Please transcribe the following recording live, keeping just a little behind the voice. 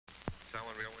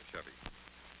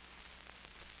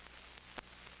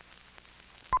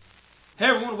Hey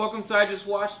everyone, welcome to I Just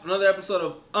Watched, another episode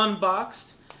of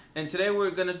Unboxed. And today we're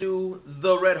going to do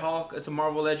the Red Hulk. It's a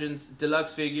Marvel Legends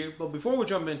Deluxe figure. But before we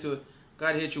jump into it,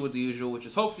 gotta hit you with the usual, which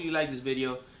is hopefully you like this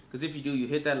video. Because if you do, you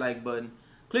hit that like button.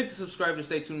 Click the subscribe to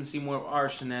stay tuned to see more of our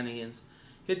shenanigans.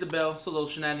 Hit the bell so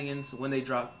those shenanigans, when they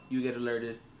drop, you get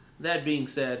alerted. That being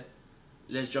said,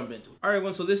 let's jump into it. Alright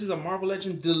everyone, so this is a Marvel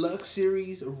Legends Deluxe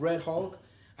series Red Hulk.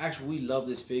 Actually, we love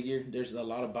this figure. There's a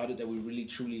lot about it that we really,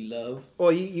 truly love.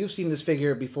 Well, you've seen this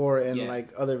figure before in like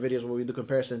other videos where we do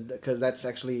comparison, because that's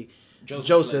actually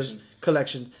Joseph's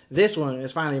collection. This one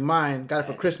is finally mine. Got it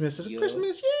for Christmas. It's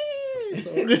Christmas, yay! So,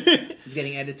 it's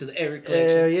getting added to the Eric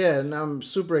collection. Yeah, and I'm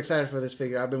super excited for this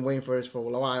figure. I've been waiting for this for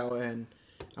a while, and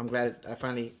I'm glad I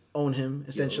finally own him,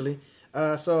 essentially.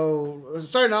 So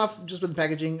starting off just with the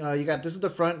packaging, you got, this is the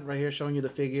front right here showing you the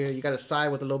figure. You got a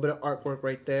side with a little bit of artwork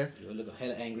right there. You look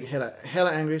hella angry.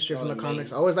 Hella angry, straight from the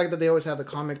comics. I always like that they always have the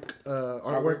comic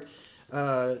artwork.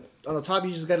 On the top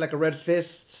you just got like a red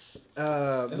fist.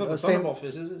 That's what the Thunderbolt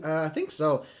fist, is it? I think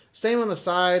so. Same on the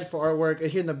side for artwork.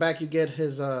 And here in the back you get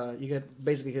his you get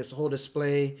basically his whole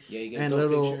display. Yeah, you get and a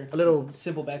little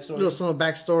simple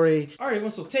backstory. Alright,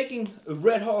 everyone, so taking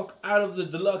Red Hulk out of the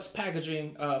deluxe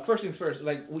packaging, first things first,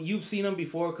 like you've seen him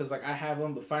before because like I have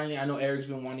him, but finally I know Eric's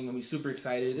been wanting him. He's super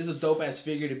excited. This is a dope ass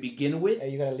figure to begin with.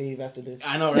 Hey, you gotta leave after this.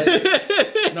 I know,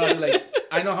 right? No, like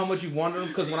I know how much you wanted him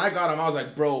because when I got him, I was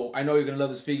like, bro, I know you're gonna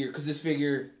love this figure because this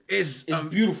figure is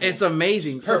beautiful. It's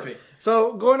amazing. It's perfect.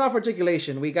 So going off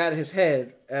articulation, we got his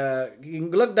head. You can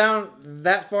look down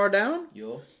that far down.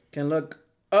 Yo. Can look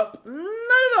up. Not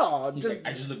at all.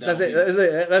 I just look down. That's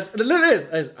it. That's literally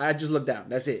it is. I just look down.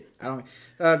 That's it. I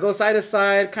don't go side to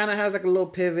side. Kind of has like a little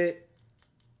pivot.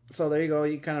 So there you go.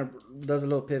 He kind of does a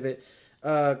little pivot.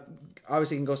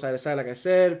 Obviously, you can go side to side, like I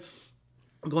said.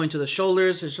 Going to the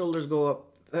shoulders. His shoulders go up.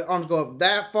 The arms go up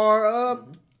that far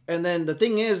up. And then the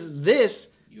thing is, this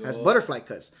has butterfly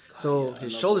cuts. So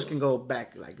his shoulders can go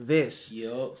back like this.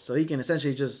 So he can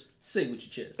essentially just sit with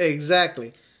your chest.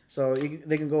 Exactly. So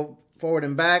they can go forward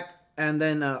and back. And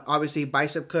then obviously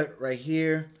bicep cut right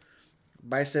here.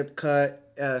 Bicep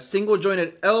cut. Single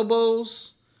jointed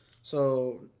elbows.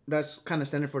 So that's kind of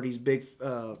standard for these big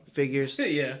figures.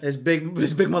 Yeah. These big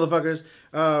motherfuckers.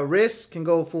 Wrists can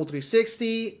go full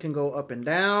 360. Can go up and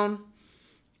down.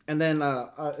 And then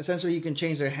essentially you can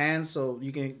change their hands. So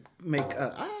you can make...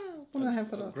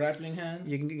 grappling hand.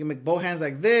 You can make both hands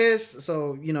like this,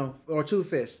 so or two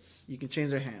fists. You can change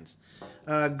their hands.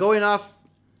 Going off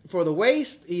for the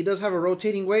waist, he does have a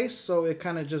rotating waist, so it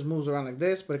kind of just moves around like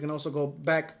this, but it can also go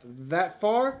back that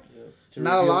far. Yeah.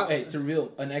 Not a lot. Hey, to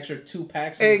reveal an extra 2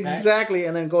 packs. Exactly,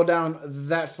 and then go down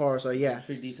that far. So yeah,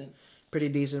 pretty decent. Pretty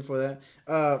decent for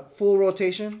that. Full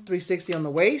rotation, 360 on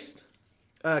the waist.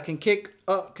 Can kick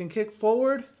up, can kick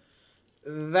forward.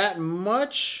 That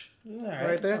much.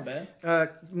 Right there. Not bad.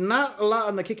 Not a lot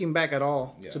on the kicking back at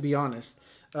all, to be honest.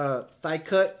 Thigh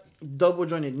cut, double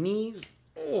jointed knees.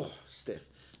 Oh, stiff.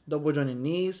 Double jointed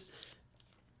knees.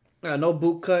 No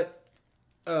boot cut.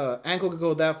 Ankle could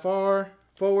go that far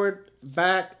forward,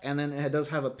 back, and then it does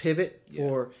have a pivot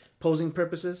for posing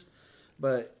purposes.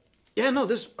 But yeah, no,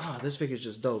 this figure is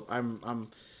just dope. I'm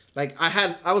like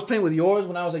I was playing with yours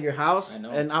when I was at your house,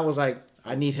 and I was like,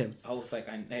 I need him. I was like,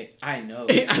 I know.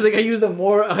 I think I used them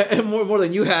more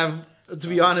than you have, to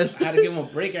be honest. I had to give him a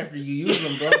break after you used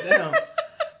them, bro.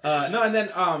 Damn. No, and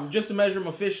then just to measure him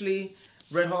officially,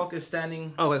 Red Hulk is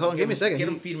standing. Oh wait, hold on, give me a second. Get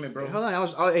him, feed him, bro. Hold on, I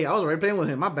was already playing with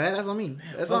him. My bad. That's on me.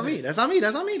 That's on me.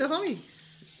 That's on me.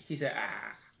 He said,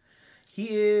 He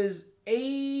is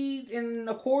 8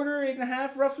 1/4, 8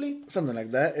 1/2, roughly. Something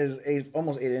like that. Is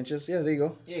almost 8 inches. Yeah, there you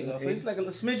go. There you go. So he's like a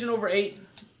smidgen over 8.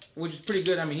 Which is pretty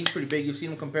good. I mean, he's pretty big. You've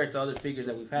seen him compared to other figures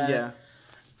that we've had. Yeah.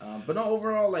 But no,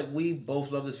 overall, like, we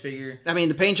both love this figure. I mean,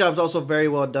 the paint job is also very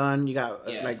well done. You got,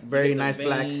 like, very nice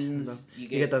black. You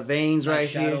get the veins right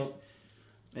here.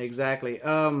 Exactly.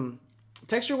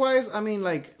 Texture-wise, I mean,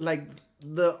 like,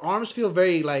 the arms feel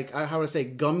very, like, how would I say,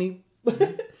 gummy?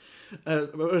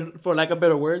 For lack of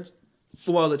better words.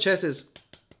 While the chest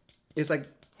it's like...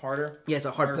 harder. Yeah, it's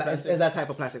a hard plastic. It's that type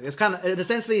of plastic. It's kind of,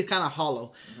 essentially, it's kind of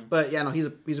hollow. But yeah, no,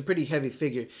 he's a pretty heavy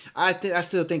figure. I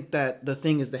still think that the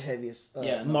Thing is the heaviest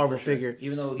Marvel figure.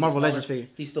 Even though Marvel Legends figure,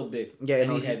 he's still big. Yeah,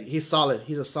 no, he's solid.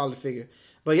 He's a solid figure.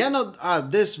 But yeah, no,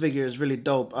 this figure is really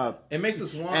dope. It makes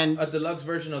us want a deluxe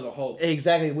version of the Hulk.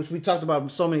 Exactly, which we talked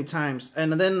about so many times.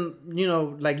 And then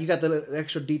like you got the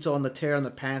extra detail on the tear on the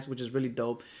pants, which is really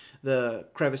dope. The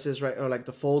crevices, right, or like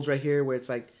the folds right here, where it's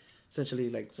like. Essentially,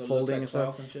 like folding and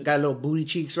stuff. Got little booty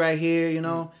cheeks right here,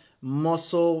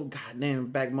 muscle. God damn,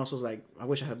 back muscles. Like, I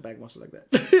wish I had back muscles like that.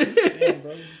 Damn,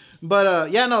 bro.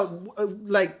 But, yeah, no,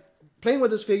 like, playing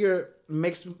with this figure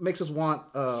makes us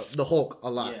want the Hulk a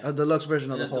lot, a deluxe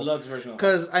version of the Hulk. Deluxe version.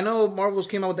 Because I know Marvel's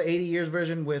came out with the 80 years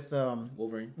version with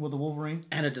Wolverine. With the Wolverine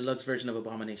And a deluxe version of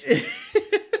Abomination.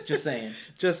 Just saying.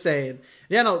 Just saying.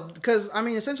 Yeah, no, because I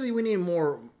mean, essentially, we need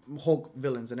more Hulk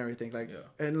villains and everything. Like,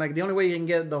 and like the only way you can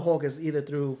get the Hulk is either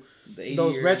through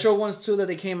those retro ones too that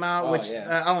they came out, which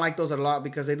I don't like those a lot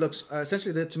because they look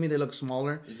essentially to me they look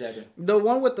smaller. Exactly. The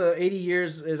one with the 80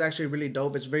 years is actually really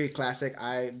dope. It's very classic.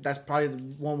 That's probably the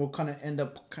one we'll kind of end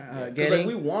up getting. Like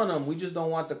we want them, we just don't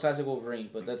want the classic Wolverine.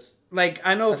 But that's like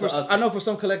I know for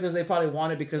some collectors they probably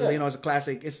want it because you know it's a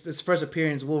classic. It's this first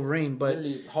appearance Wolverine, but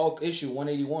literally Hulk issue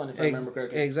 181 if I remember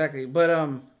correctly. Exactly, but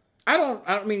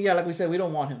I mean, like we said, we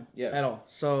don't want him at all.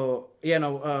 So, too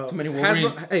many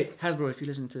Wolverines. Hasbro, if you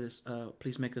listen to this,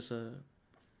 please make us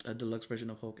a deluxe version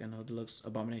of Hulk and a deluxe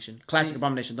Abomination. Classic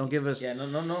Abomination. Don't give us...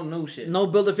 no shit. No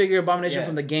Build-A-Figure Abomination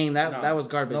from the game. That was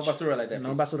garbage. No basura like that,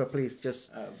 No basura, please. Just...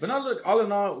 but no, look, all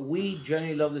in all, we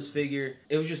genuinely love this figure.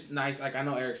 It was just nice. Like, I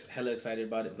know Eric's hella excited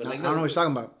about it, but like... I don't know what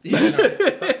you're talking about.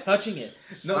 Stop touching it.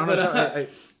 No, but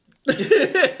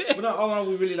no, all in all,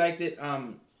 we really liked it.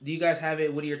 Do you guys have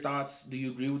it? What are your thoughts? Do you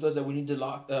agree with us that we need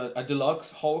a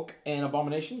deluxe Hulk and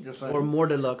Abomination? Or more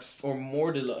deluxe.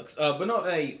 But no,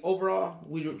 hey, overall,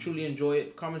 we truly enjoy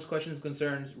it. Comments, questions,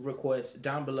 concerns, requests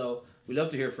down below. We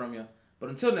love to hear from you. But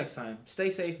until next time,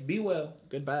 stay safe, be well.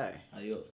 Goodbye. Adios.